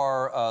 so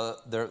far,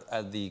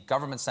 the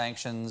government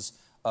sanctions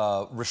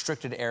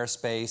restricted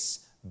airspace,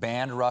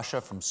 banned Russia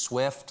from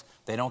SWIFT,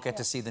 They don't get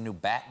to see the new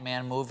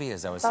Batman movie,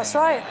 as I was That's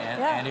saying right.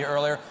 Andy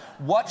earlier.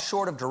 What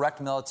short of direct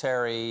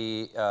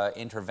military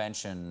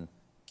intervention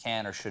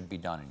can or should be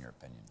done, in your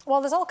opinion?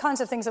 Well, there's all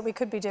kinds of things that we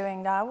could be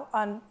doing now,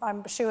 and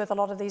I'm sure that a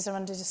lot of these are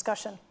under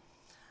discussion.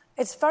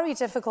 It's very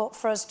difficult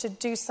for us to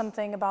do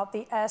something about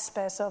the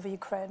airspace over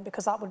Ukraine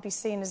because that would be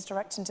seen as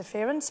direct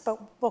interference. But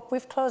look,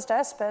 we've closed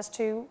airspace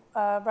to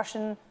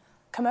Russian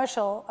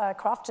commercial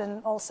aircraft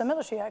and also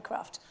military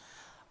aircraft.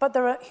 But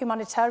there are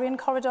humanitarian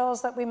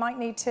corridors that we might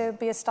need to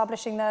be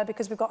establishing there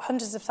because we've got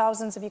hundreds of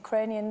thousands of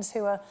Ukrainians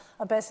who are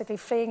basically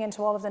fleeing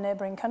into all of the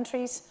neighbouring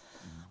countries.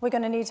 We're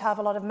going to need to have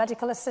a lot of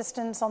medical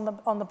assistance on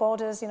the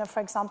borders, for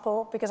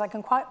example, because I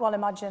can quite well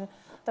imagine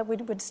that we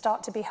would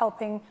start to be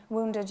helping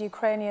wounded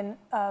Ukrainian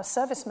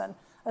servicemen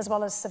as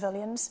well as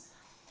civilians.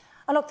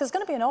 And look, there's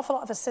going to be an awful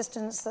lot of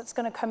assistance that's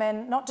going to come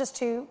in, not just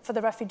for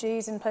the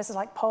refugees in places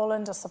like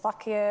Poland or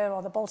Slovakia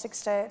or the Baltic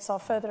states or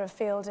further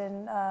afield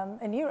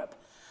in Europe.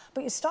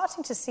 But you're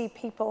starting to see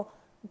people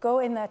go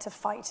in there to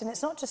fight. And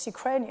it's not just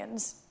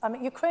Ukrainians. I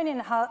mean, Ukraine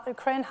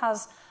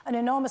has an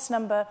enormous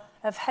number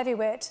of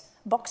heavyweight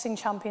boxing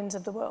champions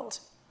of the world,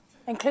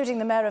 including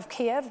the mayor of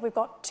Kiev. We've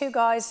got two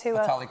guys who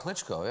Vitaly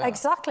Klitschko, yeah.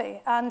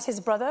 Exactly. And his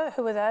brother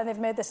who were there. They've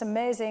made this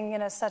amazing,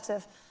 set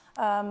of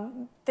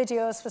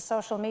videos for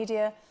social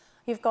media.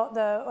 You've got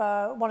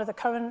one of the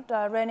current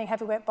reigning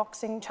heavyweight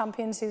boxing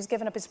champions who's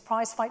given up his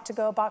prize fight to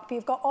go back. But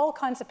you've got all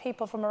kinds of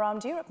people from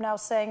around Europe now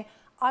saying,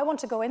 I want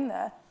to go in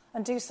there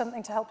and do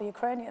something to help the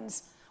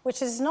Ukrainians,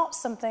 which is not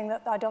something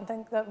that I don't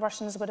think that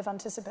Russians would have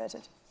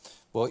anticipated.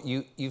 Well,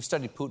 you've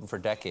studied Putin for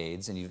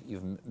decades, and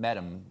you've met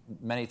him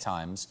many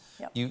times.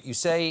 Yep. You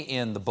say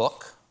in the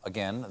book,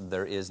 again,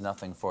 There Is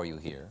Nothing for You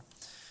Here,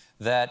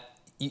 that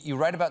you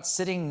write about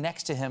sitting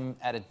next to him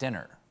at a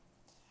dinner.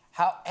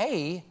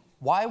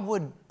 Why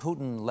would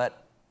Putin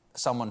let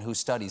someone who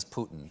studies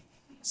Putin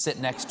sit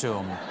next to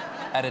him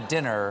at a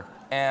dinner,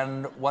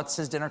 and what's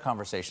his dinner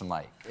conversation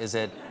like? Is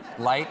it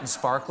light and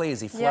sparkly?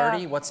 Is he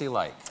flirty? Yeah. What's he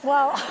like?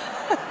 Well,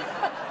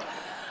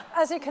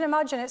 as you can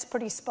imagine, it's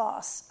pretty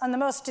sparse. And the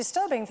most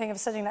disturbing thing of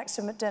sitting next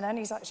to him at dinner, and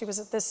he actually was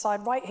at this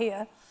side right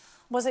here,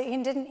 was that he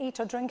didn't eat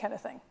or drink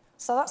anything.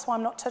 So that's why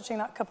I'm not touching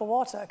that cup of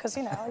water, because,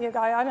 I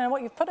don't know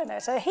what you've put in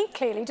it. He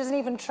clearly doesn't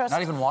even trust...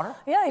 Not even water?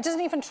 Yeah, he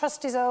doesn't even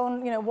trust his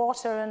own,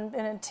 water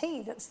and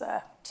tea that's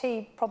there.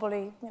 Tea,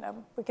 probably,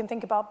 we can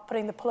think about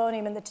putting the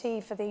polonium in the tea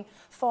for the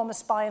former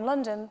spy in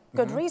London.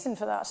 Good reason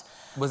for that.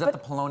 Was that the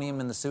polonium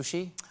in the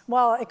sushi?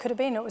 Well, it could have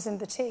been. It was in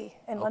the tea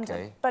in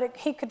London. But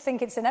he could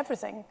think it's in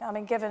everything. I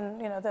mean, given,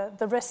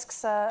 the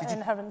risks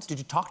inherent. Did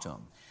you talk to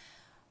him?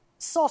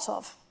 Sort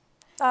of.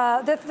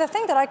 The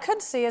thing that I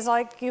could see is,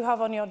 like, you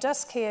have on your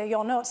desk here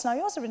your notes. Now,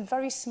 yours are in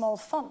very small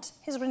font.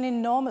 His are in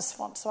enormous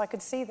font, so I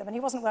could see them. And he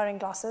wasn't wearing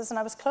glasses, and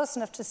I was close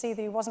enough to see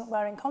that he wasn't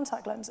wearing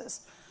contact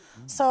lenses.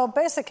 So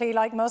basically,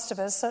 like most of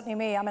us, certainly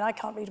me, I mean, I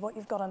can't read what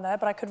you've got on there,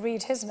 but I could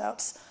read his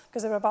notes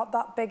because they were about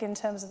that big in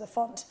terms of the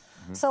font.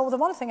 So the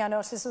one thing I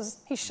noticed was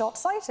he's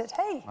short-sighted.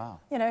 Hey, wow.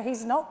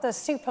 He's not the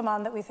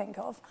Superman that we think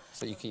of.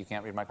 So you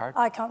can't read my card?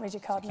 I can't read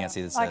your card, You can't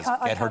see that I says,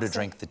 can't- I get her can't to see.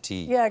 drink the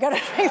tea. Yeah, get her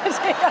to drink the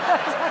tea. Get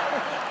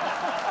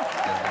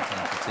her to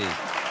drink the tea.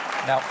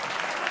 Now,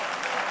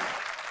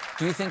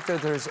 do you think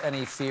that there's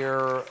any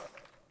fear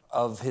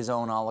of his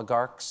own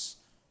oligarchs?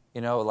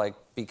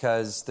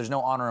 Because there's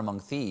no honor among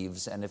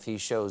thieves, and if he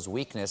shows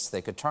weakness,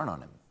 they could turn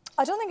on him.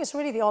 I don't think it's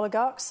really the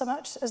oligarchs so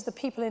much as the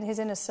people in his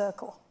inner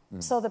circle.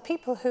 So the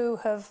people who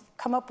have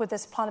come up with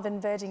this plan of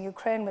invading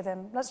Ukraine with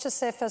him, let's just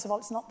say, first of all,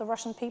 it's not the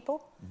Russian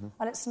people,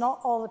 and it's not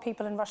all the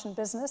people in Russian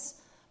business,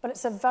 but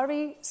it's a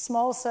very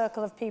small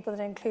circle of people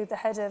that include the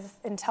head of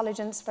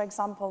intelligence, for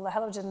example, the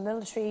head of the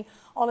military,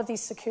 all of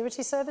these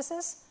security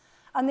services.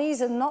 And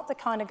these are not the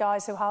kind of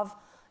guys who have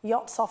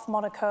yachts off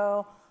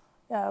Monaco,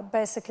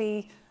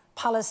 basically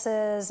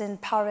palaces in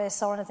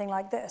Paris or anything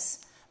like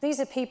this. These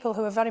are people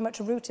who are very much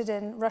rooted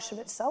in Russia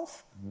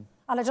itself.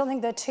 And I don't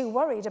think they're too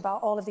worried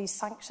about all of these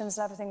sanctions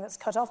and everything that's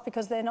cut off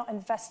because they're not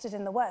invested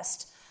in the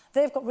West.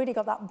 They've really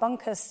got that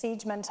bunker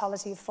siege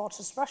mentality of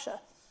Fortress Russia.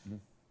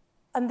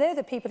 And they're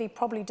the people he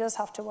probably does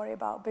have to worry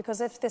about,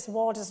 because if this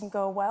war doesn't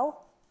go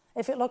well,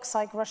 if it looks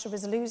like Russia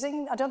is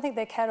losing, I don't think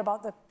they care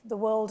about the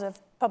world of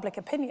public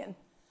opinion.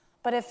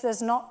 But if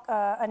there's not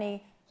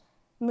any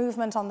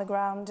movement on the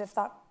ground, if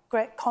that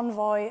great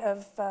convoy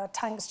of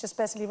tanks just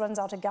basically runs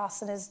out of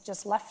gas and is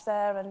just left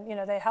there,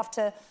 and they have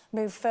to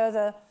move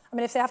further. I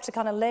mean, if they have to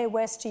kind of lay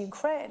waste to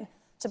Ukraine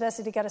to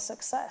basically get a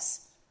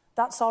success,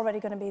 that's already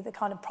going to be the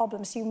kind of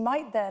problem. So you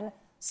might then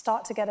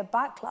start to get a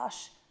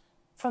backlash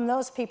from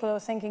those people who are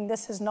thinking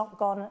this has not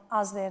gone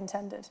as they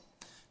intended.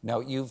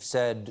 Now, you've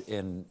said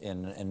in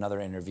another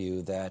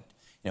interview that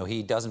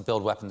he doesn't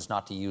build weapons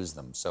not to use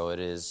them. So it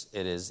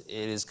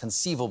is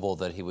conceivable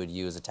that he would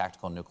use a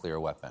tactical nuclear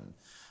weapon.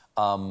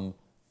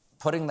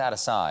 Putting that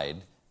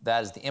aside,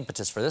 that is the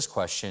impetus for this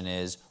question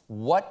is,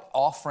 what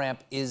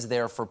off-ramp is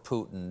there for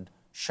Putin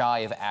shy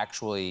of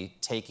actually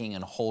taking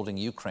and holding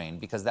Ukraine?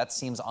 Because that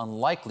seems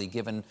unlikely,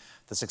 given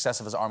the success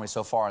of his army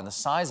so far and the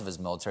size of his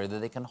military, that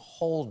they can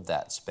hold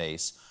that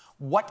space.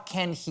 What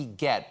can he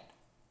get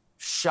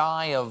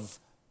shy of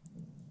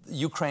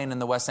Ukraine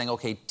and the West saying,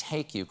 okay,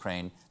 take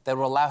Ukraine, that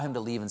will allow him to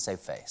leave and save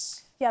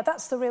face? Yeah,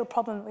 that's the real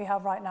problem that we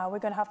have right now. We're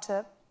going to have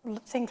to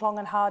think long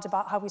and hard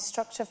about how we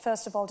structure,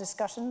 first of all,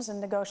 discussions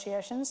and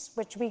negotiations,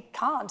 which we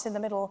can't in the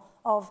middle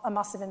of a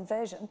massive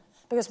invasion,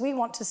 because we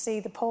want to see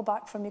the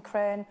pullback from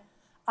Ukraine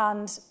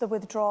and the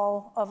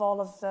withdrawal of all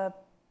of the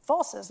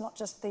forces, not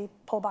just the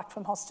pullback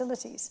from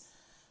hostilities.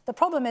 The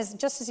problem is,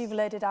 just as you've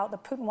laid it out,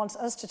 that Putin wants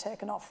us to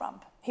take an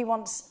off-ramp. He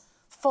wants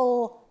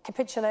full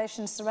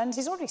capitulation, surrender.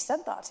 He's already said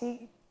that.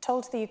 He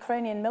told the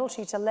Ukrainian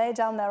military to lay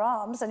down their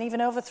arms and even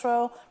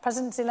overthrow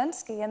President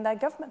Zelensky and their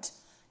government.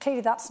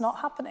 Clearly, that's not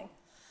happening.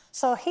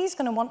 So he's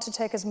going to want to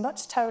take as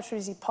much territory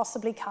as he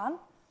possibly can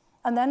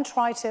and then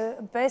try to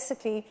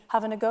basically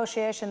have a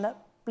negotiation that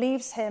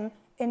leaves him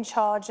in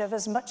charge of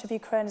as much of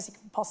Ukraine as he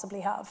can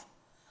possibly have.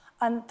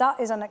 And that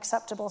is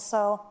unacceptable.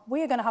 So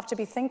we are going to have to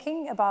be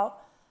thinking about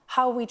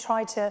how we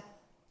try to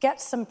get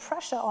some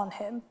pressure on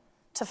him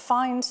to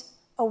find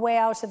a way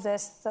out of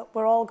this that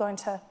we're all going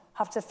to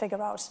have to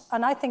figure out.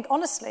 And I think,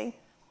 honestly,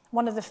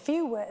 one of the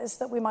few ways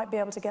that we might be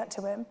able to get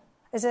to him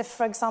is if,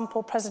 for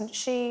example, President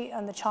Xi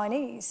and the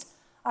Chinese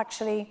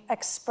actually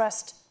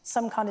expressed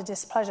some kind of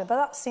displeasure. But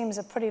that seems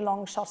a pretty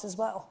long shot as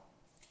well.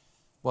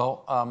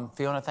 Well,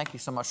 Fiona, thank you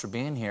so much for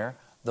being here.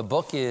 The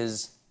book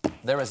is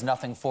There Is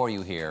Nothing For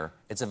You Here.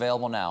 It's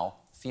available now.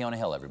 Fiona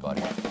Hill,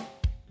 everybody.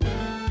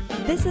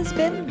 This has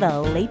been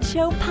The Late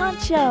Show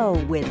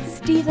Poncho with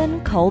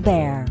Stephen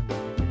Colbert.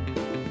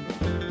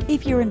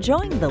 If you're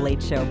enjoying The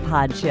Late Show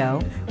Pod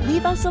Show,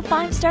 leave us a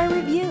 5-star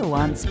review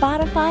on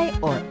Spotify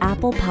or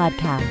Apple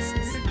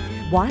Podcasts.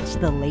 Watch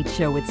The Late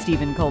Show with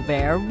Stephen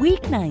Colbert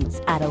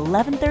weeknights at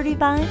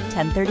 11:35,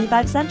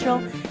 10:35 Central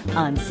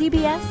on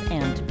CBS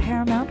and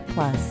Paramount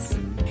Plus.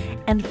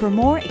 And for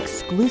more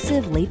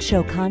exclusive Late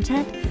Show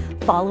content,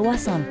 follow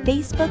us on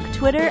Facebook,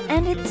 Twitter,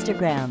 and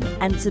Instagram,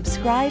 and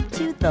subscribe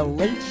to The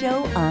Late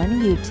Show on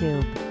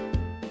YouTube.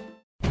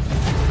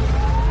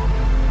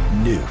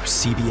 New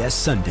CBS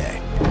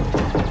Sunday.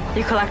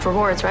 You collect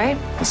rewards, right?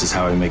 This is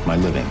how I make my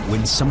living.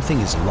 When something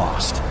is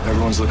lost,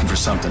 everyone's looking for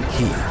something.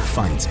 He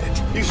finds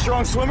it. You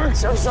strong swimmer?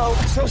 So-so.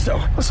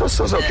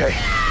 So-so's okay.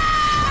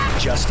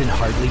 Justin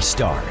Hartley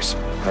stars.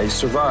 How you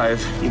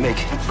survive, you make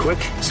quick,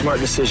 smart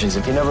decisions,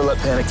 and you never let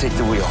panic take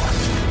the wheel.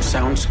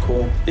 Sounds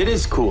cool. It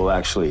is cool,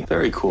 actually.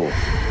 Very cool.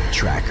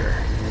 Tracker.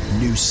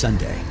 New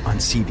Sunday on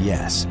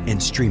CBS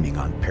and streaming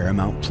on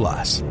Paramount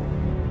Plus.